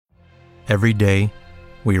Every day,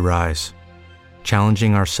 we rise,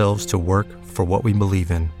 challenging ourselves to work for what we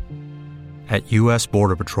believe in. At U.S.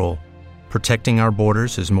 Border Patrol, protecting our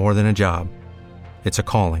borders is more than a job. It's a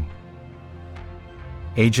calling.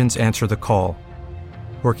 Agents answer the call,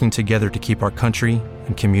 working together to keep our country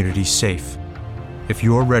and communities safe. If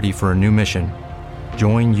you're ready for a new mission,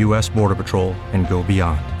 join U.S. Border Patrol and go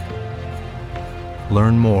beyond.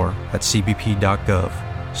 Learn more at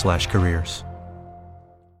cbp.gov/careers.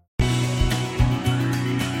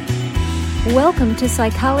 Welcome to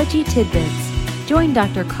Psychology Tidbits. Join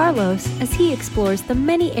Dr. Carlos as he explores the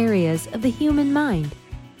many areas of the human mind.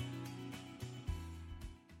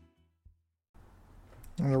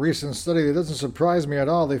 In a recent study that doesn't surprise me at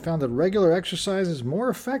all, they found that regular exercise is more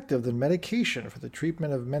effective than medication for the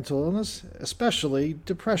treatment of mental illness, especially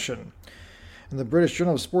depression. In the British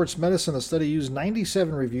Journal of Sports Medicine, the study used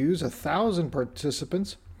 97 reviews, 1,000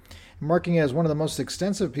 participants, marking it as one of the most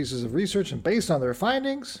extensive pieces of research, and based on their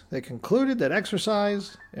findings, they concluded that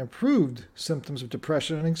exercise improved symptoms of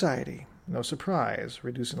depression and anxiety. No surprise,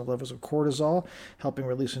 reducing the levels of cortisol, helping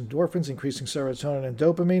release endorphins, increasing serotonin and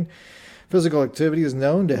dopamine. Physical activity is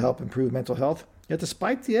known to help improve mental health, yet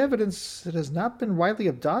despite the evidence, it has not been widely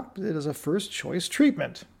adopted as a first-choice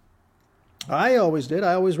treatment. I always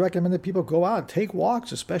recommend that people go out and take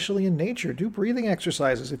walks, especially in nature. Do breathing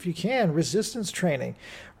exercises if you can, resistance training,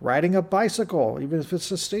 riding a bicycle, even if it's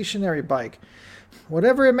a stationary bike,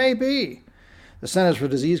 whatever it may be. The Centers for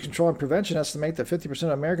Disease Control and Prevention estimate that 50% of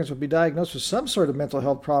Americans will be diagnosed with some sort of mental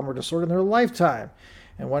health problem or disorder in their lifetime,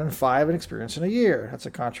 and 1 in 5 an experience in a year. That's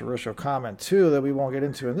a controversial comment, too, that we won't get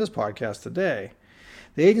into in this podcast today.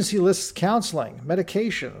 The agency lists counseling,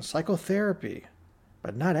 medication, psychotherapy,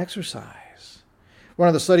 but not exercise. One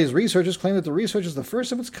of the study's researchers claimed that the research is the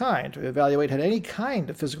first of its kind to evaluate how any kind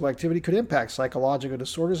of physical activity could impact psychological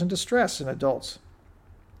disorders and distress in adults.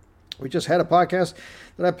 We just had a podcast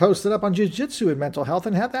that I posted up on jiu-jitsu and mental health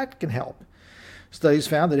and how that can help. Studies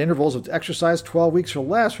found that intervals of exercise 12 weeks or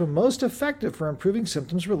less were most effective for improving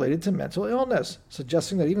symptoms related to mental illness,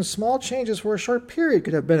 suggesting that even small changes for a short period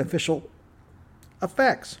could have beneficial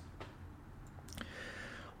effects.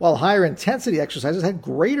 While higher intensity exercises had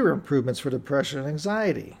greater improvements for depression and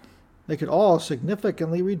anxiety, they could all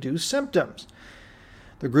significantly reduce symptoms.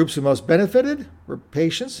 The groups who most benefited were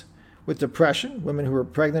patients with depression, women who were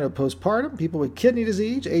pregnant or postpartum, people with kidney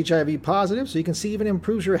disease, HIV positive, so you can see even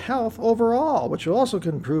improves your health overall, which also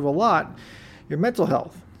can improve a lot your mental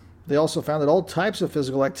health. They also found that all types of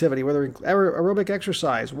physical activity, whether aerobic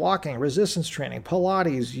exercise, walking, resistance training,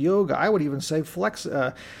 Pilates, yoga, I would even say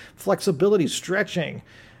flexibility, stretching,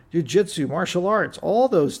 jiu-jitsu, martial arts, all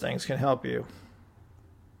those things can help you.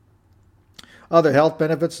 Other health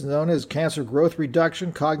benefits known as cancer growth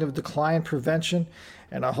reduction, cognitive decline prevention,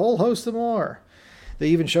 and a whole host of more. They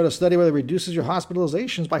even showed a study where it reduces your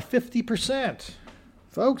hospitalizations by 50%.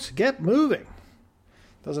 Folks, get moving.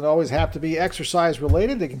 Doesn't always have to be exercise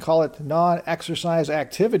related. They can call it non-exercise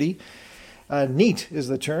activity. NEAT is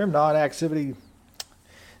the term,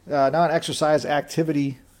 non-exercise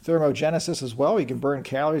activity thermogenesis as well. You can burn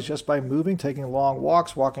calories just by moving, taking long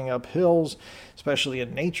walks, walking up hills, especially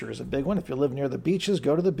in nature is a big one. If you live near the beaches,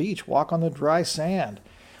 go to the beach, walk on the dry sand,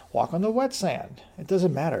 walk on the wet sand. It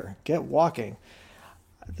doesn't matter. Get walking.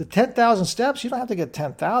 The 10,000 steps, you don't have to get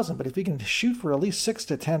 10,000, but if you can shoot for at least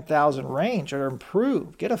 6,000 to 10,000 range or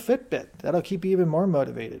improve, get a Fitbit. That'll keep you even more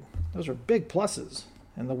motivated. Those are big pluses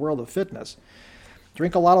in the world of fitness.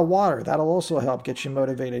 Drink a lot of water. That'll also help get you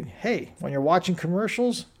motivated. Hey, when you're watching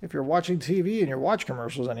commercials, if you're watching TV and you watch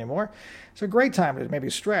commercials anymore, it's a great time to maybe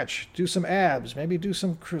stretch, do some abs, maybe do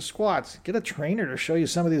some squats. Get a trainer to show you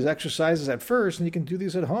some of these exercises at first, and you can do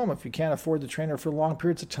these at home if you can't afford the trainer for long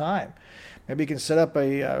periods of time. Maybe you can set up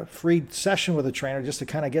a free session with a trainer just to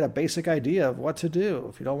kind of get a basic idea of what to do.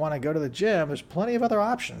 If you don't want to go to the gym, there's plenty of other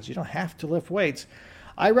options. You don't have to lift weights.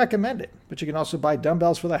 I recommend it, but you can also buy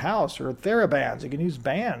dumbbells for the house or TheraBands. You can use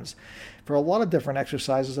bands for a lot of different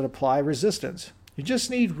exercises that apply resistance. You just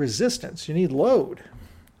need resistance. You need load.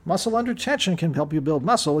 Muscle under tension can help you build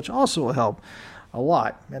muscle, which also will help a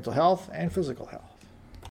lot, mental health and physical health.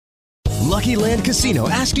 Lucky Land Casino,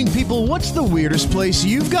 asking people, what's the weirdest place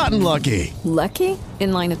you've gotten lucky? Lucky?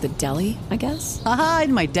 In line at the deli, I guess? Aha,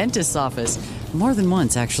 in my dentist's office. More than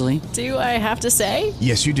once, actually. Do I have to say?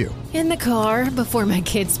 Yes, you do. In the car before my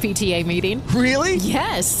kids' PTA meeting. Really?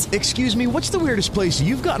 Yes. Excuse me, what's the weirdest place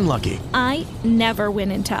you've gotten lucky? I never win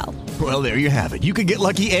and tell. Well, there you have it. You can get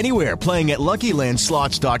lucky anywhere, playing at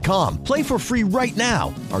LuckyLandSlots.com. Play for free right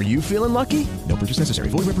now. Are you feeling lucky? No purchase necessary.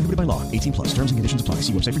 Void where prohibited by law. 18+. Terms and conditions apply.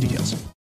 See website for details.